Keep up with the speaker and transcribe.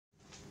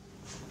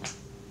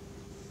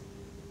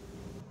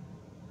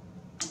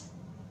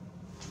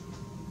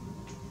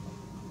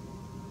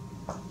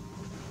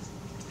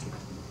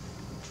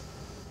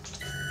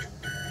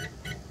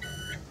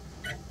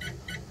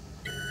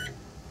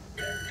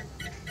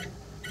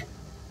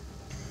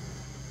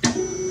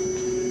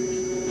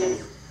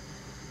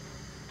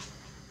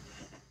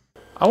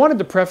I wanted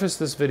to preface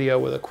this video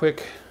with a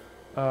quick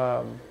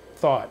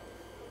thought.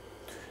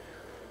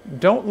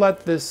 Don't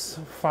let this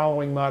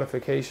following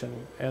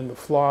modification and the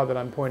flaw that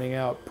I'm pointing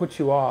out put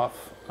you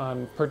off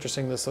on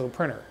purchasing this little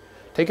printer.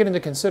 Take it into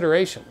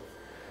consideration.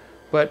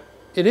 But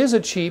it is a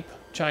cheap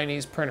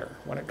Chinese printer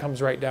when it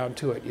comes right down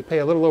to it. You pay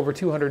a little over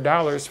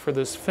 $200 for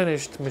this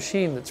finished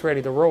machine that's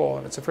ready to roll,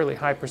 and it's a fairly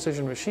high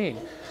precision machine.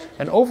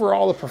 And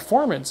overall the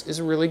performance is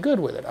really good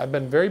with it. I've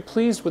been very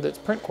pleased with its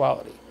print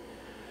quality.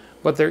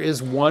 But there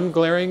is one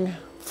glaring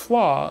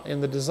flaw in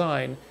the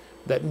design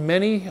that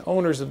many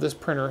owners of this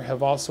printer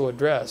have also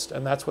addressed,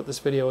 and that's what this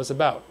video is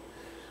about.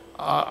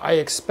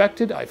 I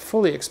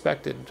fully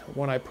expected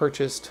when I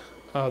purchased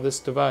this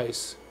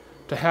device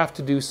to have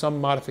to do some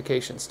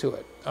modifications to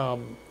it.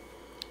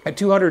 At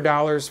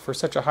 $200 for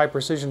such a high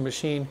precision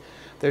machine,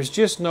 there's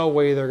just no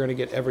way they're going to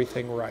get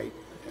everything right.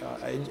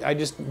 I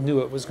just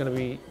knew it was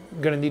going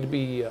to need to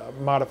be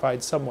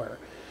modified somewhere.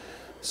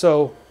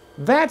 So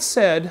that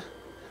said,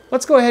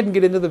 let's go ahead and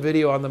get into the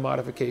video on the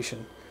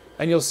modification.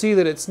 And you'll see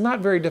that it's not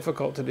very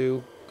difficult to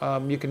do.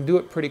 You can do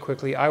it pretty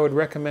quickly. I would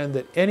recommend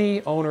that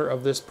any owner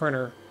of this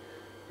printer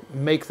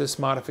make this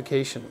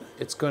modification.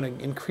 It's going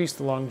to increase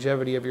the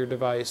longevity of your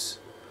device.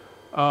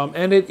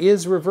 And it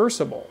is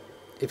reversible.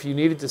 If you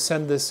needed to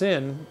send this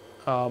in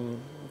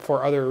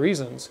for other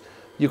reasons,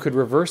 you could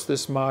reverse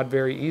this mod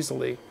very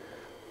easily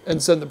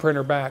and send the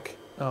printer back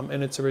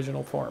in its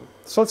original form.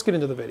 So let's get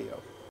into the video.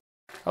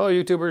 Hello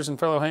YouTubers and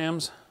fellow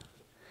hams.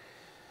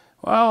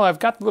 Well, I've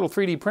got the little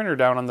 3D printer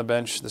down on the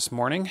bench this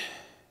morning.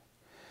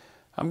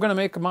 I'm going to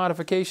make a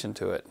modification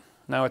to it.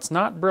 Now it's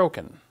not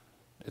broken.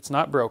 It's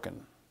not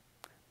broken.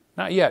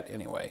 Not yet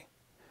anyway.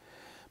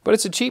 But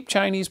it's a cheap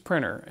Chinese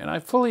printer, and I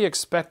fully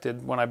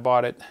expected when I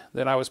bought it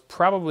that I was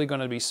probably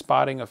going to be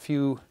spotting a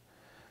few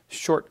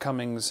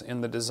shortcomings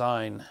in the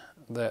design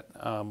that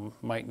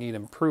might need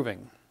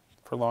improving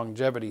for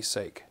longevity's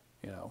sake,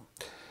 you know.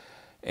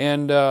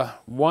 And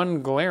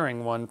one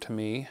glaring one to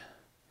me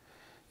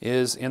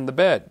is in the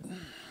bed.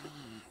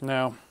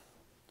 Now,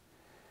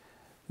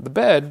 the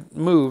bed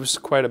moves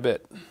quite a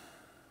bit.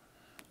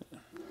 I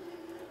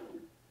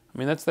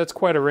mean, that's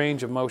quite a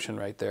range of motion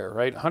right there,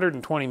 right?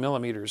 120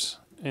 millimeters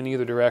in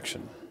either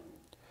direction.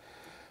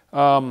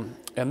 And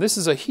this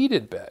is a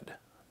heated bed.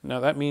 Now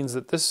that means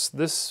that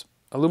this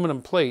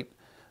aluminum plate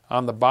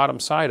on the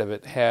bottom side of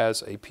it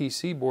has a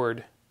PC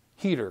board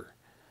heater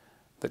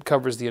that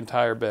covers the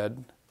entire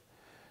bed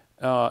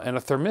and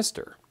a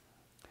thermistor.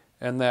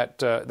 And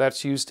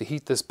that's used to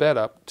heat this bed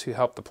up to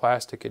help the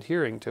plastic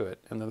adhering to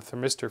it. And the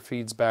thermistor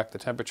feeds back the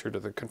temperature to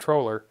the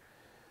controller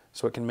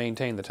so it can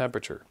maintain the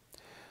temperature.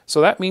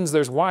 So that means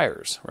there's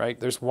wires, right?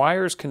 There's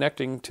wires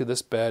connecting to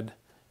this bed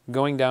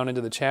going down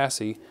into the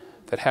chassis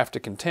that have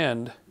to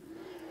contend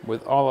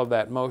with all of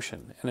that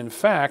motion. And in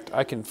fact,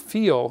 I can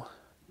feel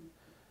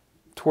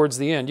towards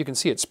the end, you can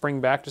see it spring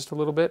back just a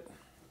little bit.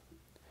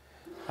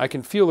 I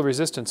can feel the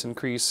resistance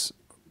increase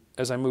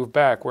as I move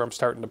back where I'm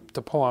starting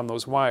to pull on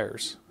those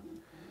wires.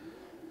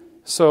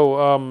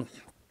 So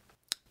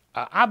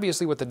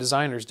obviously what the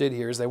designers did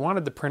here is they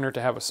wanted the printer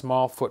to have a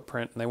small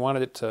footprint, and they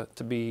wanted it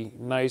to be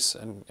nice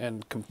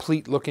and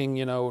complete looking,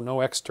 you know,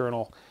 no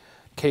external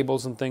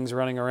cables and things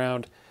running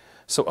around.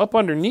 So up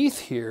underneath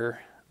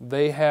here,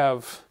 they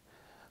have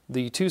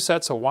the two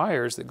sets of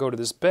wires that go to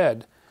this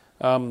bed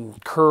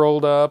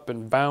curled up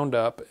and bound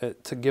up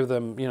to give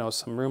them, you know,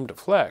 some room to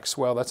flex.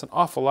 Well, that's an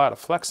awful lot of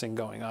flexing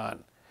going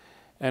on.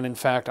 And in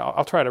fact,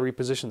 I'll try to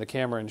reposition the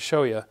camera and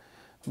show you,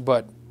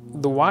 but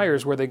the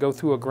wires where they go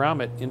through a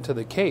grommet into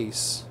the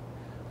case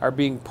are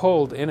being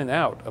pulled in and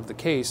out of the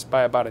case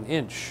by about an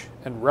inch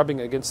and rubbing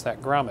against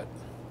that grommet.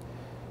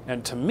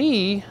 And to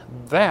me,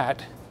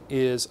 that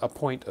is a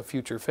point of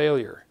future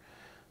failure.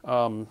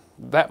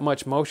 That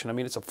much motion, I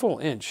mean, it's a full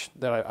inch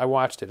that I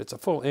watched it. It's a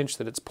full inch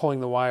that it's pulling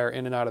the wire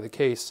in and out of the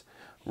case,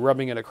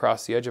 rubbing it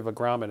across the edge of a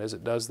grommet as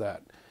it does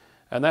that.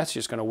 And that's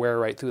just going to wear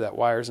right through that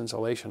wire's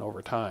insulation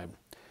over time.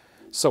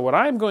 So what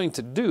I'm going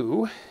to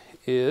do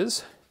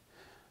is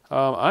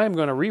I'm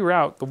going to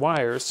reroute the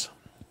wires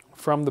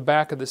from the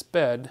back of this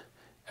bed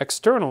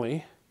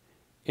externally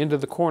into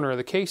the corner of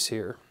the case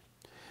here,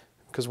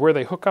 because where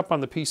they hook up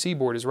on the PC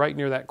board is right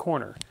near that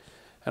corner.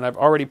 And I've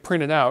already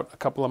printed out a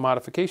couple of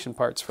modification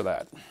parts for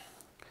that.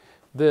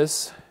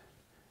 This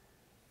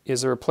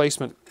is a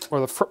replacement, or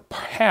the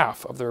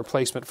half of the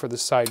replacement for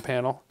this side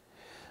panel.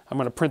 I'm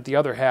going to print the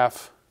other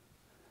half.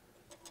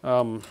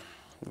 Let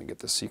me get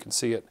this so you can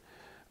see it.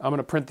 I'm going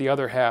to print the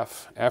other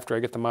half after I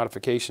get the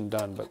modification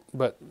done.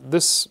 But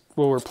this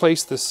will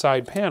replace this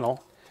side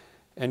panel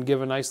and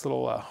give a nice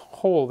little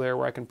hole there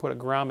where I can put a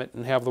grommet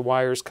and have the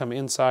wires come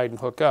inside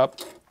and hook up.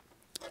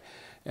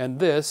 And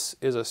this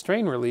is a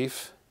strain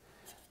relief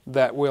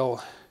that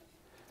will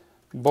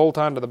bolt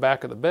onto the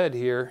back of the bed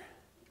here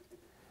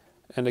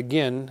and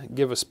again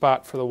give a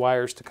spot for the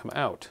wires to come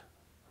out,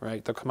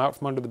 right? They'll come out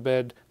from under the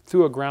bed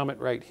through a grommet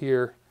right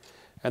here,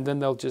 and then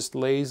they'll just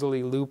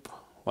lazily loop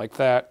like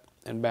that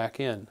and back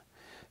in.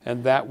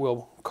 And that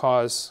will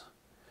cause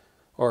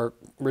or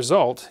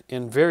result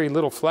in very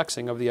little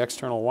flexing of the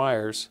external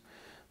wires,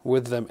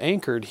 with them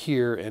anchored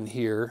here and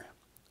here,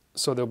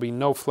 so there'll be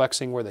no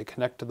flexing where they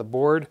connect to the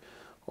board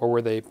or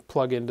where they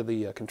plug into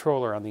the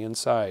controller on the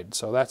inside.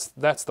 So that's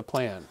the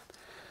plan.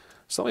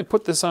 So let me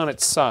put this on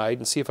its side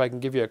and see if I can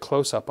give you a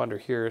close-up under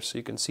here so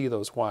you can see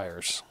those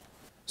wires.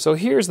 So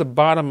here's the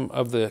bottom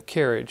of the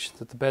carriage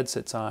that the bed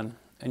sits on,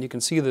 and you can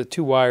see the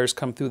two wires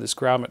come through this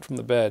grommet from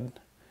the bed,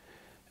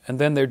 and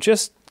then they're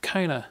just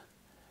kind of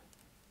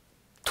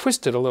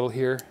twisted a little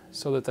here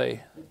so that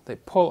they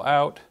pull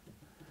out,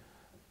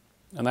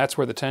 and that's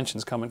where the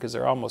tension's coming, because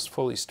they're almost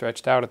fully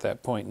stretched out at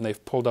that point, and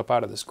they've pulled up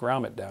out of this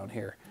grommet down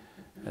here,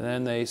 and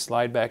then they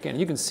slide back in.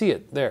 You can see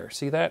it there.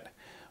 See that?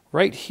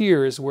 Right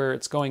here is where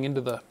it's going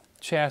into the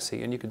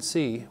chassis, and you can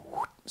see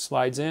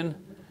slides in,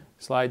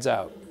 slides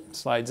out,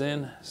 slides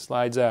in,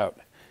 slides out.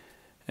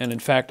 And in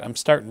fact, I'm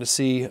starting to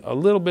see a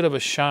little bit of a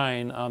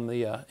shine on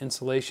the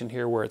insulation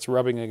here where it's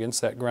rubbing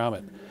against that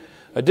grommet.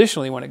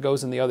 Additionally, when it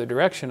goes in the other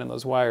direction and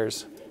those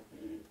wires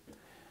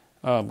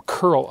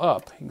curl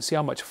up, you can see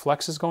how much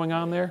flex is going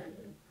on there.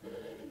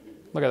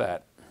 Look at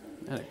that.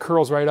 And it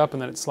curls right up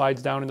and then it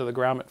slides down into the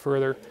grommet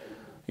further.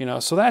 You know,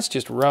 so that's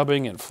just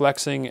rubbing and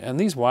flexing, and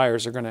these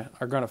wires are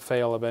gonna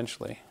fail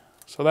eventually.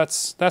 So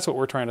that's what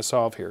we're trying to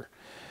solve here.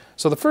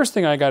 So the first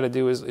thing I got to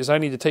do is I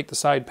need to take the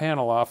side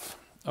panel off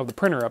of the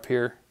printer up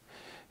here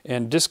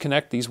and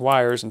disconnect these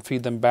wires and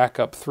feed them back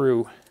up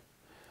through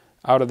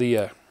out of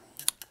the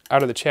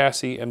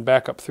chassis and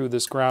back up through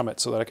this grommet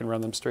so that I can run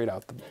them straight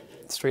out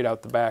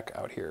the back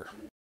out here.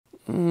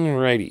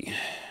 Alrighty.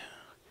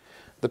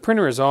 The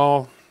printer is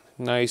all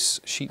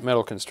nice sheet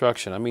metal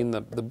construction. I mean,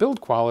 the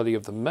build quality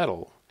of the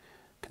metal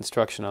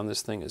construction on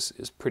this thing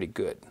is pretty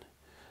good.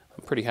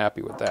 I'm pretty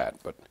happy with that.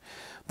 But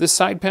this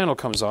side panel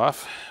comes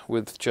off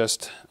with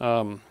just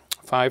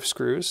 5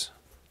 screws.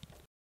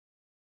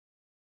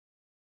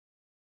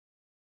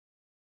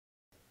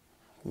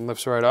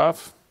 Lifts right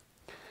off,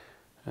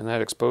 and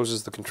that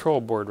exposes the control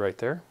board right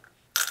there.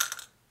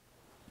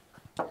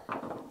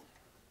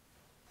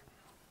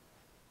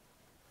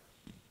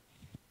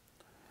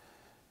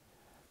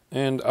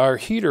 And our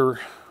heater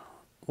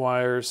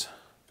wires,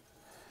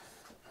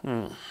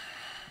 I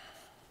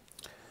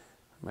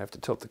might have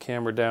to tilt the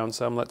camera down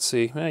some. Let's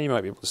see. You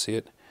might be able to see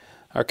it.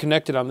 Are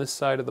connected on this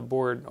side of the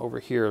board over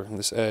here on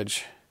this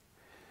edge.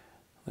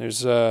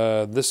 There's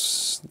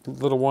this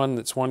little one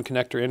that's one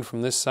connector in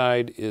from this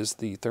side is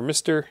the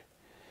thermistor,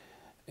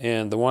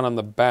 and the one on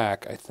the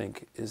back, I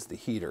think, is the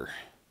heater.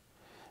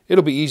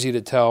 It'll be easy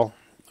to tell.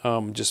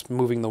 Just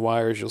moving the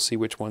wires, you'll see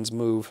which ones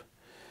move.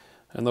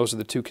 And those are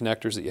the 2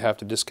 connectors that you have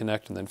to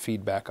disconnect and then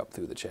feed back up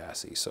through the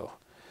chassis. So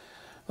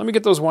let me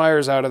get those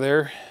wires out of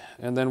there,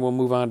 and then we'll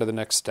move on to the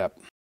next step.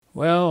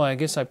 Well, I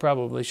guess I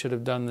probably should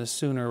have done this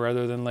sooner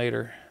rather than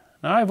later.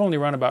 Now, I've only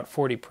run about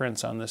 40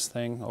 prints on this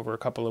thing over a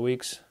couple of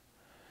weeks.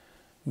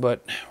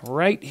 But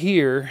right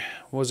here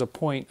was a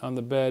point on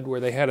the bed where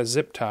they had a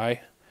zip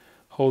tie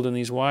holding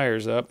these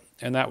wires up,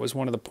 and that was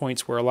one of the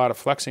points where a lot of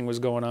flexing was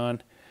going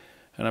on.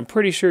 And I'm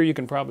pretty sure you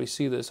can probably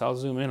see this. I'll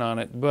zoom in on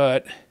it,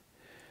 but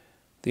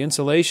the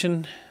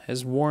insulation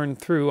has worn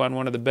through on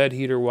one of the bed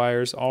heater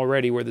wires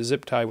already where the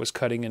zip tie was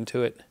cutting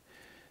into it.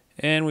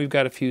 And we've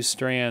got a few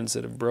strands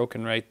that have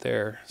broken right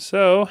there.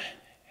 So,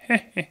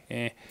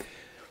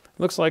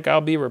 looks like I'll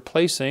be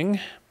replacing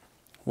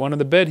one of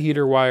the bed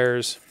heater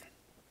wires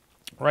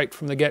right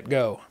from the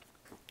get-go.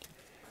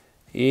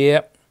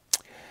 Yep.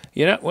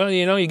 You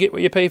get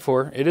what you pay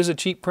for. It is a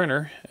cheap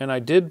printer, and I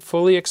did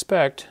fully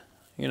expect,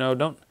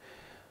 don't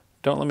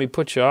let me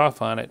put you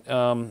off on it.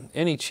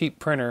 Any cheap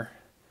printer,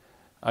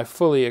 I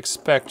fully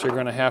expect you're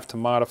going to have to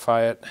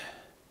modify it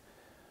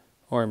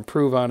or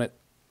improve on it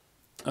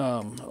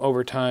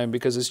over time,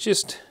 because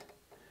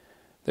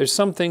there's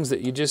some things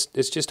that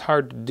it's just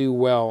hard to do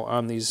well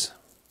on these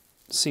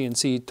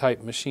CNC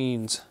type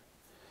machines,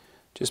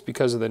 just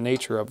because of the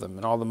nature of them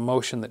and all the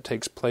motion that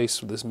takes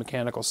place with these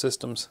mechanical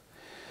systems.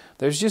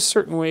 There's just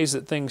certain ways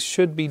that things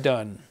should be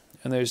done,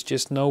 and there's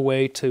just no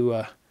way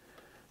to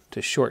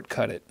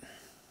shortcut it.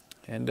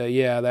 And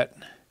yeah, that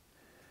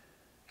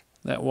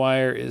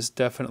wire is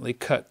definitely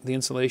cut. The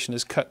insulation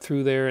is cut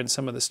through there, and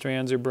some of the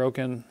strands are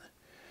broken.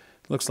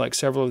 Looks like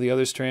several of the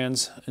other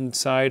strands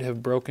inside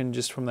have broken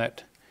just from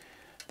that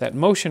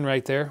motion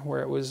right there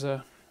where it was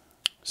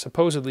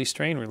supposedly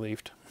strain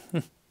relieved.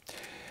 All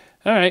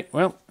right,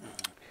 well,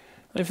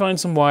 let me find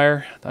some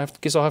wire. I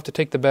guess I'll have to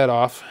take the bed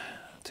off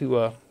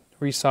to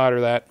resolder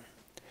that.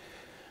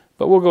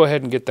 But we'll go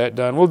ahead and get that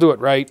done. We'll do it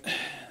right.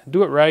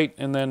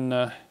 And then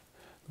the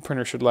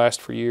printer should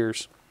last for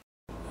years.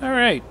 All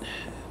right,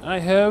 I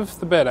have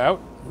the bed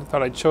out. I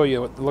thought I'd show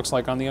you what it looks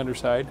like on the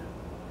underside.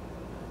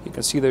 You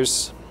can see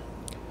there's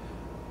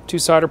 2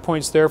 solder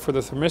points there for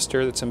the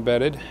thermistor that's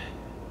embedded,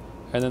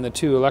 and then the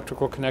 2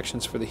 electrical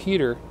connections for the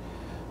heater.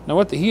 Now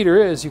what the heater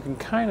is, you can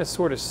kind of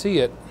sort of see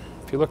it.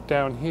 If you look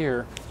down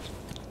here,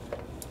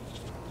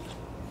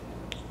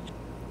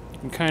 you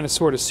can kind of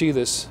sort of see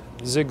this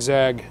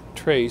zigzag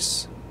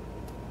trace.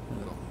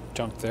 Little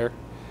junk there.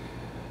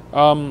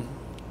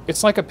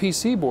 It's like a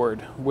PC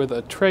board with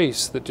a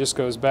trace that just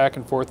goes back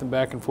and forth and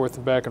back and forth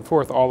and back and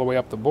forth all the way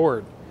up the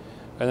board.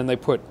 and then they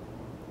put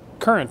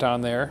current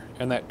on there,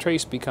 and that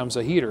trace becomes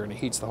a heater, and it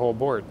heats the whole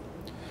board.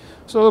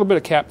 So a little bit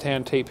of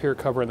Kaptan tape here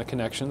covering the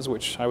connections,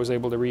 which I was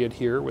able to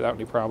re-adhere without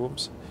any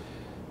problems.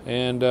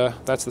 And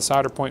that's the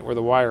solder point where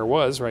the wire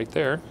was, right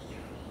there.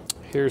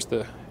 Here's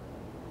the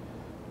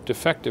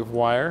defective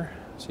wire,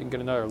 so you can get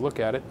another look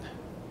at it.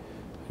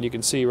 And you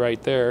can see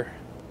right there,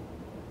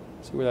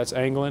 see where that's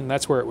angling?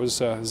 That's where it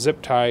was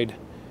zip tied,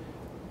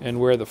 and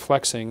where the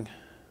flexing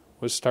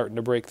was starting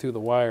to break through the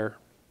wire.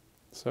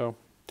 So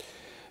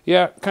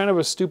yeah, kind of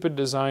a stupid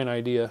design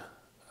idea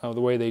of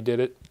the way they did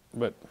it,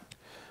 but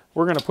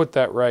we're going to put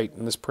that right,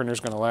 and this printer's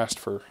going to last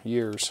for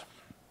years.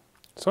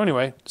 So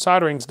anyway,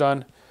 soldering's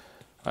done.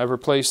 I've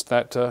replaced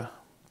that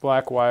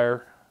black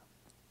wire,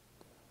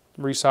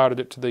 resoldered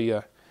it to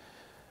the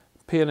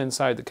pin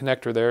inside the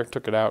connector there,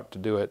 took it out to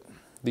do it.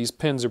 These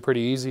pins are pretty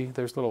easy.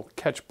 There's little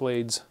catch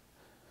blades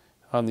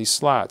on these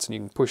slots, and you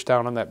can push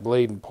down on that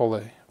blade and pull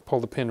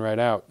the pin right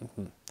out.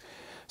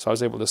 So I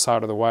was able to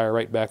solder the wire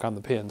right back on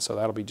the pin, so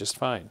that'll be just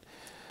fine.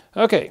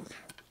 Okay,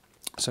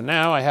 so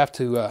now I have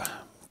to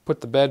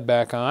put the bed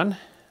back on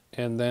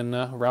and then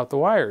route the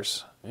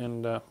wires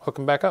and hook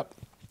them back up.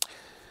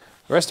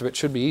 The rest of it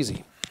should be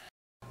easy.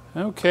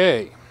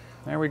 Okay,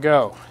 there we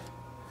go.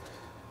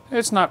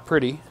 It's not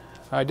pretty.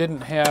 I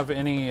didn't have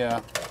any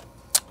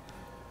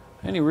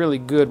really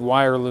good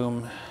wire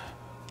loom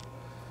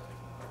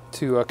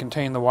to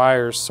contain the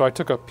wires, so I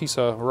took a piece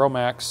of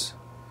Romax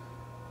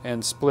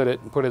and split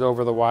it and put it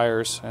over the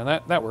wires, and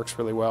that works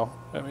really well.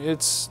 I mean,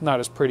 it's not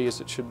as pretty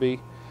as it should be.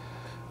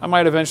 I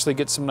might eventually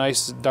get some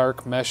nice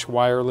dark mesh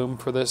wire loom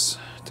for this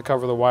to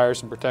cover the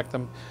wires and protect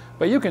them,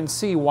 but you can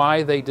see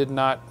why they did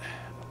not,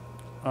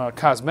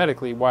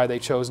 cosmetically, why they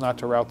chose not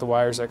to route the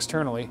wires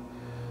externally,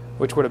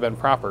 which would have been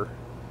proper,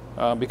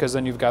 because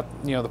then you've got,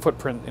 you know, the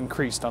footprint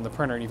increased on the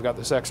printer, and you've got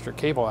this extra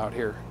cable out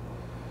here.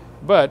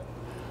 But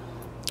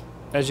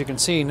as you can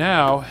see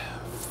now,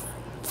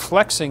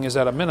 flexing is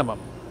at a minimum.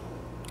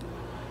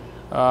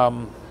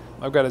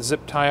 I've got a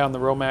zip tie on the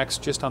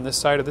Romax just on this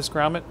side of this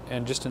grommet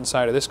and just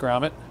inside of this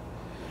grommet,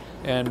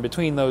 and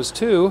between those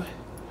two,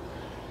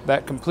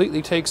 that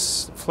completely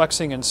takes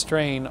flexing and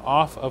strain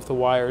off of the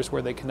wires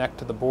where they connect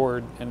to the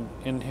board and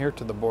in here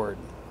to the board.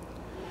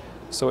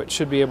 So it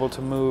should be able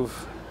to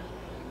move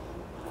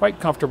quite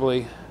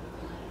comfortably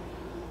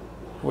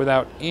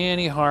without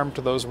any harm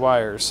to those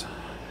wires,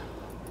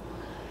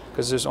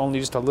 because there's only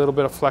just a little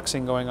bit of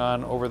flexing going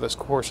on over this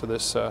course of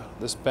this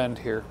this bend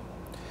here.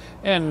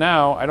 And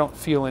now I don't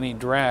feel any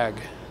drag.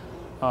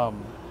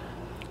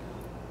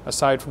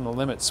 Aside from the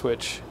limit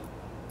switch,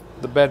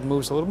 the bed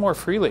moves a little more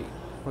freely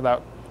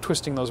without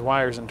twisting those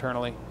wires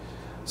internally.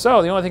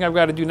 So the only thing I've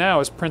got to do now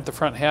is print the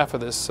front half of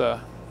this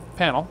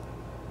panel,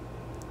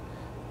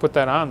 put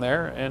that on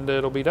there, and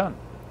it'll be done.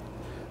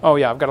 Oh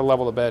yeah, I've got to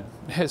level the bed.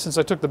 Since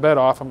I took the bed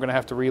off, I'm going to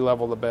have to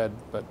re-level the bed,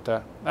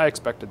 but I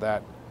expected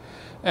that.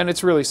 And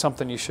it's really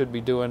something you should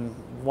be doing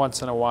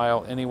once in a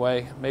while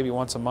anyway, maybe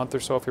once a month or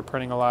so if you're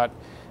printing a lot,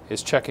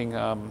 is checking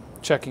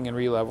and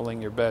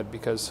re-leveling your bed,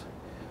 because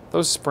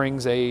those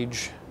springs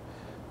age,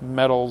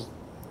 metal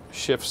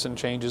shifts and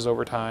changes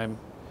over time,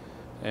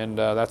 and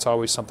that's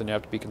always something you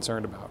have to be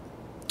concerned about.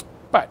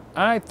 But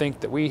I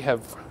think that we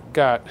have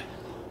got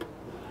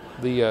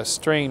the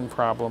strain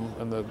problem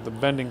and the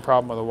bending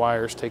problem of the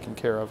wires taken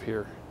care of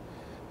here,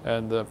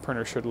 and the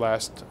printer should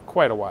last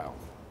quite a while.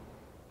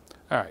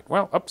 Alright,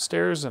 well,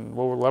 upstairs, and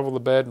we'll level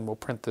the bed and we'll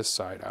print this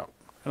side out,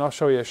 and I'll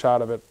show you a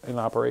shot of it in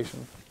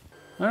operation.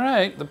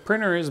 Alright, the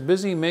printer is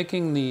busy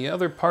making the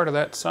other part of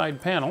that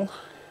side panel,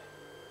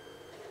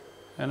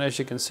 and as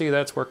you can see,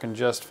 that's working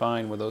just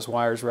fine with those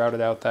wires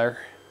routed out there.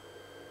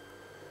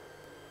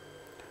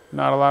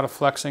 Not a lot of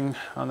flexing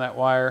on that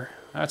wire.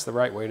 That's the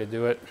right way to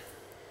do it.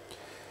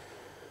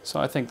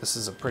 So I think this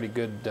is a pretty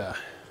good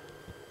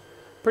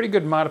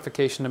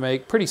modification to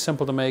make, pretty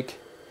simple to make.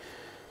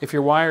 If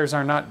your wires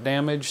are not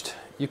damaged,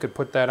 you could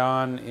put that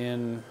on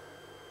in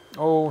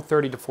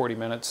 30 to 40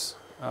 minutes.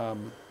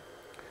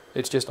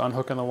 It's just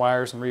unhooking the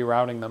wires and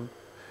rerouting them.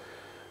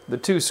 The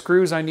two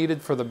screws I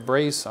needed for the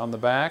brace on the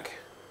back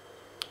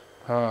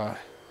were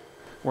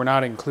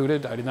not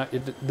included. I did not.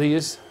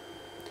 These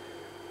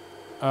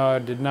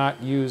did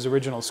not use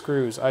original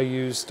screws. I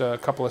used a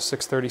couple of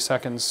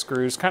 6/32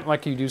 screws, kind of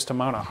like you'd use to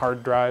mount a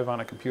hard drive on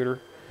a computer,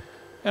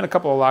 and a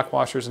couple of lock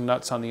washers and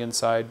nuts on the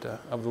inside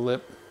of the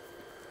lip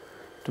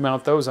to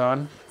mount those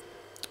on.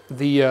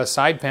 The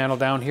side panel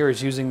down here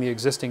is using the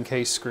existing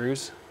case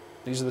screws.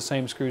 These are the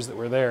same screws that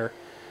were there,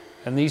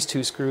 and these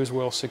two screws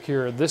will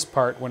secure this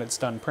part when it's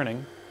done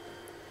printing.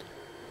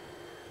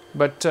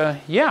 But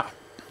yeah,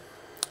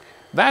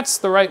 that's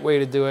the right way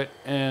to do it,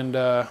 and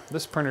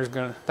this printer's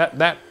gonna,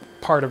 that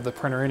part of the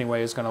printer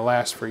anyway is gonna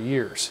last for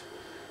years.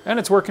 And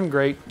it's working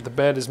great. The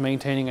bed is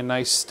maintaining a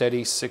nice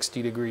steady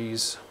 60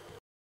 degrees.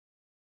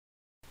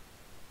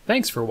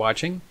 Thanks for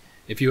watching.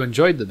 If you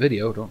enjoyed the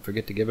video, don't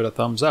forget to give it a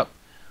thumbs up.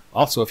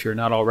 Also, if you're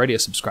not already a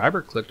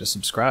subscriber, click to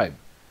subscribe.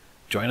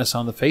 Join us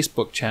on the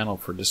Facebook channel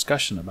for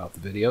discussion about the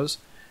videos.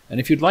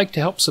 And if you'd like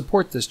to help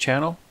support this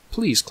channel,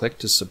 please click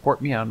to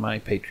support me on my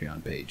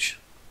Patreon page.